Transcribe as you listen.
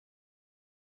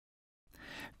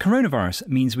Coronavirus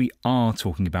means we are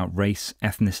talking about race,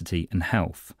 ethnicity and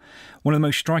health. One of the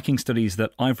most striking studies that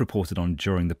I've reported on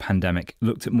during the pandemic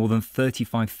looked at more than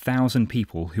 35,000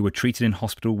 people who were treated in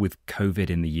hospital with COVID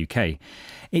in the UK.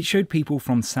 It showed people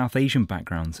from South Asian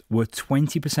backgrounds were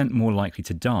 20% more likely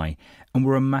to die and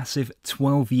were a massive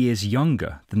 12 years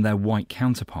younger than their white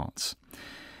counterparts.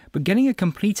 But getting a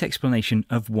complete explanation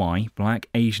of why Black,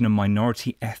 Asian and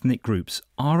minority ethnic groups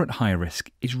are at higher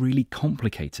risk is really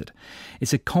complicated.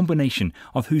 It's a combination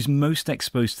of who's most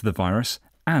exposed to the virus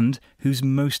and who's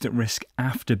most at risk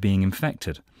after being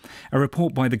infected. A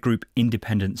report by the group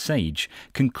Independent Sage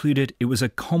concluded it was a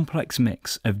complex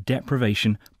mix of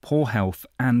deprivation, poor health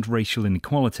and racial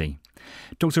inequality.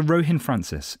 Dr. Rohin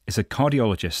Francis is a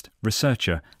cardiologist,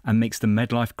 researcher and makes the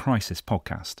Medlife Crisis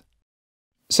podcast.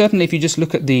 Certainly, if you just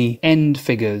look at the end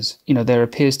figures, there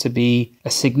appears to be a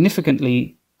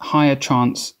significantly higher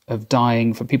chance of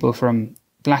dying for people from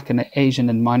Black and Asian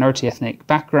and minority ethnic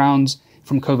backgrounds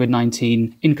from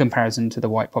COVID-19 in comparison to the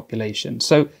white population.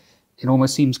 So it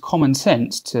almost seems common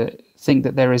sense to think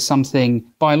that there is something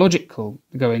biological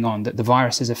going on, that the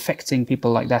virus is affecting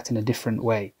people like that in a different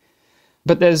way.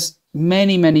 But there's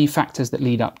many, many factors that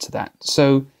lead up to that.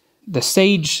 So the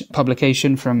SAGE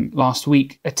publication from last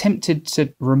week attempted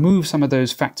to remove some of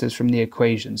those factors from the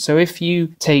equation. So if you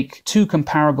take two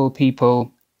comparable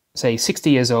people, say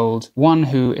 60 years old, one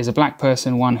who is a Black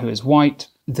person, one who is white,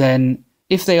 then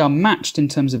if they are matched in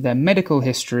terms of their medical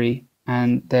history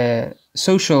and their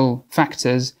social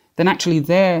factors, then actually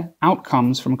their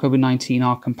outcomes from COVID-19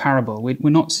 are comparable. We're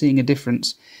not seeing a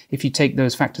difference if you take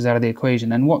those factors out of the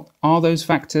equation. And what are those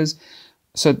factors?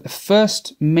 So the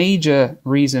first major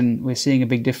reason we're seeing a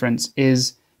big difference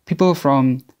is people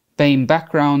from BAME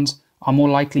backgrounds are more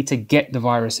likely to get the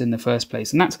virus in the first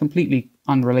place. And that's completely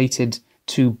unrelated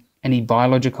to any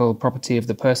biological property of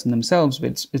the person themselves.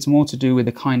 But it's more to do with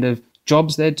the kind of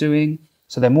jobs they're doing.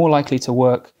 So they're more likely to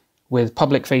work with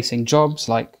public-facing jobs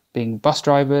like being bus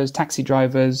drivers, taxi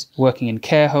drivers, working in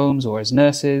care homes or as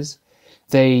nurses.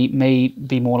 They may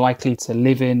be more likely to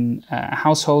live in a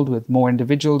household with more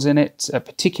individuals in it,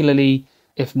 particularly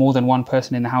if more than one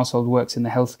person in the household works in the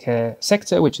healthcare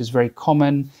sector, which is very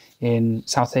common in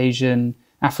South Asian,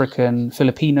 African,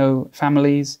 Filipino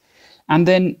families. And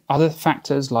then other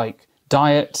factors like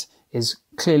diet is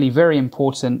clearly very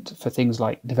important for things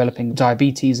like developing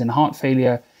diabetes and heart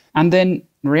failure. And then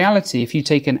in reality, if you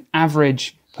take an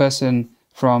average person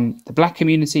from the Black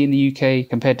community in the UK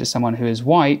compared to someone who is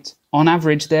white, on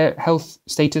average, their health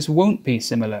status won't be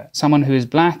similar. Someone who is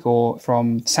Black or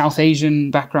from South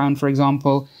Asian background, for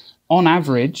example, on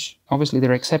average, obviously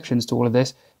there are exceptions to all of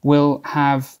this, will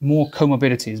have more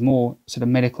comorbidities, more sort of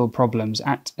medical problems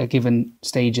at a given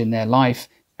stage in their life,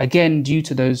 again, due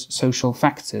to those social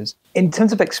factors. In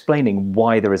terms of explaining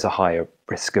why there is a higher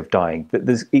risk of dying,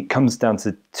 it comes down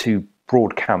to two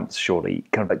broad camps, surely,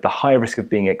 kind of like the higher risk of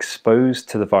being exposed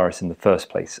to the virus in the first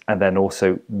place. And then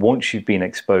also, once you've been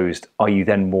exposed, are you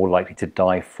then more likely to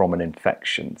die from an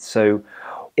infection? So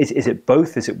is it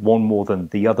both? Is it one more than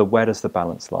the other? Where does the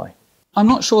balance lie? I'm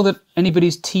not sure that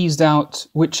anybody's teased out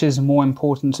which is more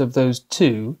important of those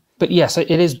two. But yes, it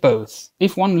is both.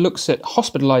 If one looks at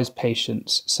hospitalized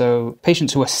patients, so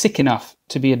patients who are sick enough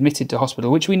to be admitted to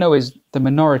hospital, which we know is the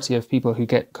minority of people who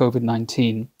get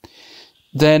COVID-19,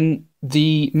 then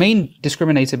the main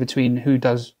discriminator between who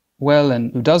does well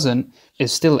and who doesn't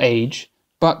is still age.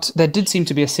 But there did seem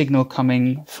to be a signal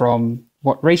coming from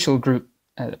what racial group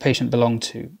the patient belonged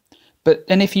to.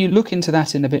 And if you look into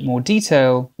that in a bit more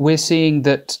detail, we're seeing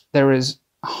that there is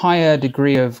a higher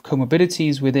degree of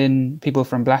comorbidities within people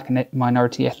from Black and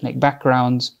minority ethnic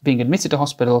backgrounds being admitted to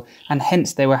hospital, and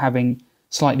hence they were having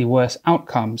slightly worse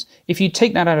outcomes. If you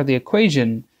take that out of the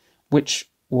equation, which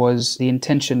was the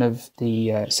intention of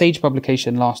the SAGE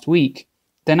publication last week,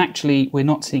 then actually we're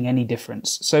not seeing any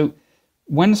difference. So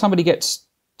when somebody gets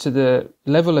to the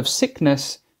level of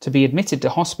sickness to be admitted to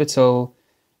hospital,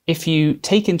 if you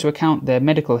take into account their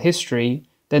medical history,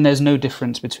 then there's no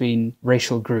difference between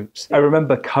racial groups. I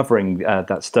remember covering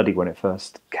that study when it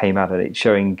first came out, and it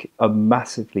showing a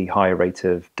massively higher rate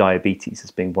of diabetes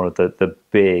as being one of the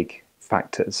big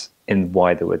factors in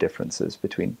why there were differences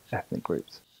between ethnic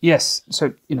groups. Yes,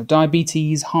 so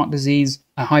diabetes, heart disease,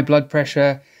 high blood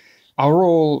pressure are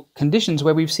all conditions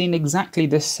where we've seen exactly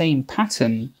this same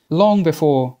pattern long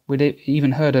before we'd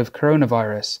even heard of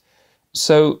coronavirus.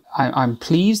 So I'm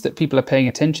pleased that people are paying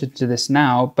attention to this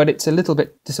now, but it's a little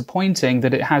bit disappointing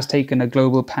that it has taken a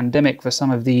global pandemic for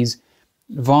some of these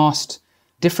vast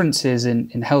differences in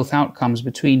health outcomes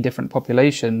between different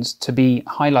populations to be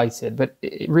highlighted. But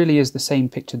it really is the same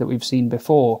picture that we've seen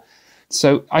before.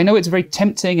 So I know it's very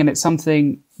tempting, and it's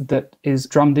something that is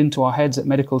drummed into our heads at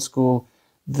medical school,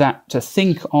 that to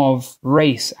think of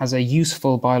race as a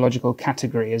useful biological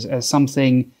category, as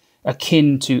something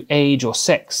akin to age or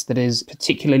sex that is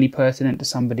particularly pertinent to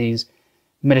somebody's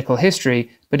medical history.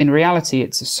 But in reality,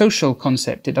 it's a social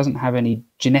concept. It doesn't have any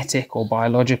genetic or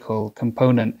biological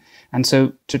component. And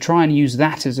so to try and use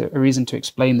that as a reason to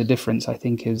explain the difference, I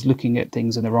think, is looking at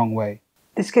things in the wrong way.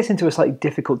 This gets into a slightly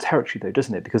difficult territory, though,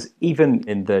 doesn't it? Because even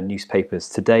in the newspapers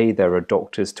today, there are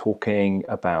doctors talking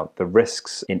about the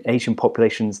risks in Asian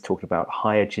populations, talking about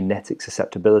higher genetic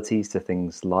susceptibilities to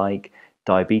things like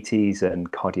diabetes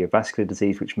and cardiovascular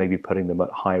disease, which may be putting them at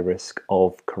high risk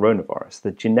of coronavirus.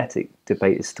 The genetic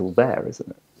debate is still there, isn't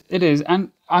it? It is.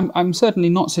 And I'm certainly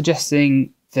not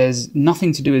suggesting there's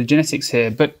nothing to do with genetics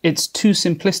here, but it's too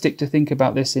simplistic to think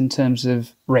about this in terms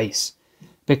of race.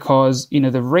 Because,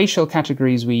 the racial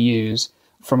categories we use,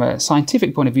 from a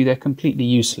scientific point of view, they're completely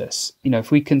useless. If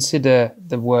we consider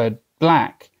the word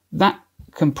black, that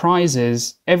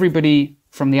comprises everybody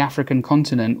from the African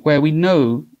continent, where we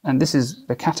know, and this is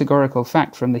a categorical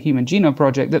fact from the Human Genome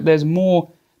Project, that there's more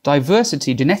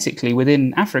diversity genetically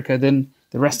within Africa than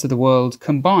the rest of the world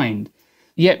combined.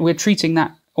 Yet we're treating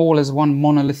that all as one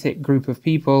monolithic group of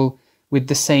people with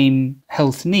the same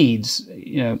health needs.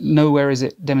 Nowhere is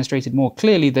it demonstrated more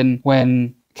clearly than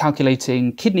when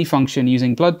calculating kidney function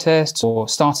using blood tests or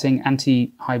starting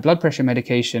anti-high blood pressure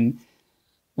medication.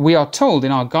 We are told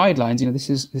in our guidelines,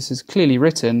 this is clearly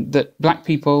written, that black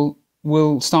people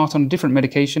will start on a different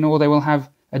medication or they will have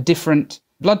a different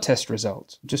blood test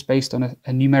result, just based on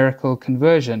a numerical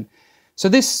conversion. So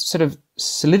this sort of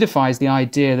solidifies the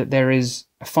idea that there is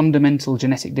a fundamental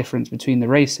genetic difference between the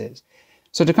races.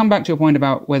 So to come back to your point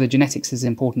about whether genetics is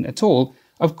important at all,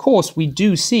 of course, we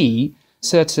do see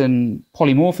certain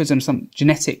polymorphisms, some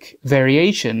genetic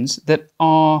variations that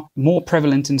are more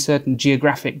prevalent in certain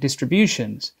geographic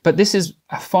distributions. But this is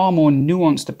a far more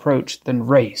nuanced approach than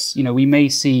race. We may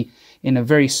see in a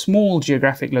very small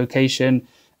geographic location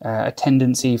a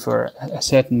tendency for a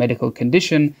certain medical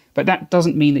condition, but that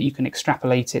doesn't mean that you can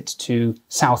extrapolate it to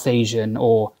South Asian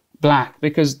or black,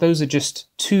 because those are just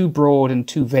too broad and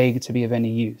too vague to be of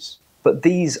any use. But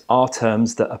these are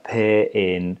terms that appear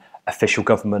in official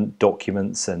government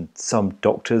documents, and some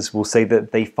doctors will say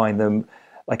that they find them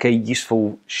like a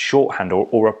useful shorthand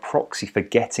or a proxy for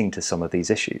getting to some of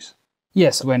these issues.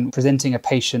 Yes, when presenting a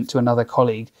patient to another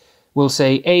colleague, we'll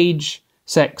say age,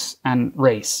 sex, and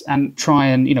race, and try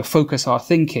and focus our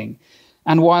thinking.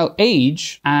 And while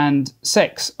age and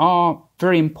sex are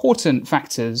very important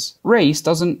factors, race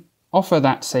doesn't offer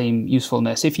that same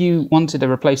usefulness. If you wanted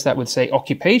to replace that with, say,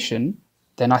 occupation,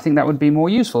 then I think that would be more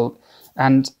useful.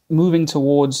 And moving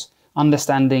towards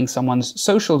understanding someone's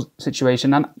social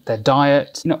situation and their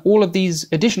diet, all of these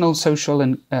additional social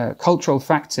and cultural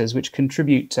factors which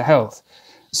contribute to health.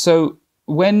 So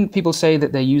when people say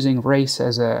that they're using race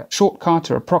as a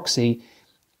shortcut or a proxy,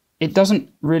 it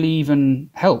doesn't really even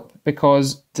help,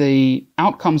 because the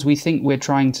outcomes we think we're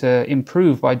trying to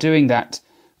improve by doing that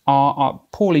are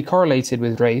poorly correlated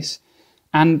with race.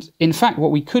 And in fact,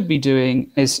 what we could be doing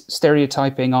is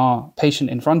stereotyping our patient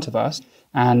in front of us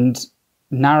and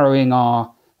narrowing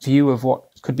our view of what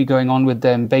could be going on with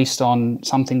them based on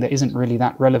something that isn't really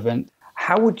that relevant.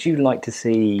 How would you like to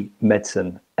see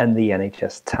medicine and the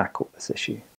NHS tackle this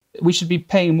issue? We should be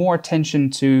paying more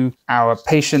attention to our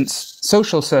patients'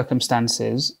 social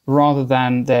circumstances rather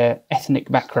than their ethnic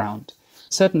background.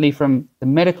 Certainly from the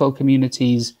medical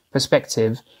community's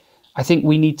perspective, I think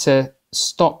we need to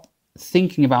stop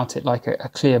thinking about it like a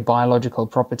clear biological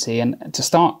property, and to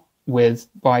start with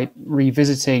by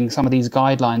revisiting some of these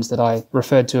guidelines that I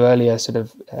referred to earlier, sort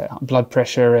of blood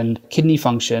pressure and kidney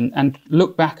function, and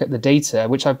look back at the data,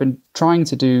 which I've been trying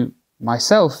to do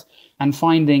myself, and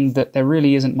finding that there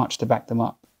really isn't much to back them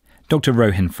up. Dr.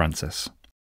 Rohin Francis.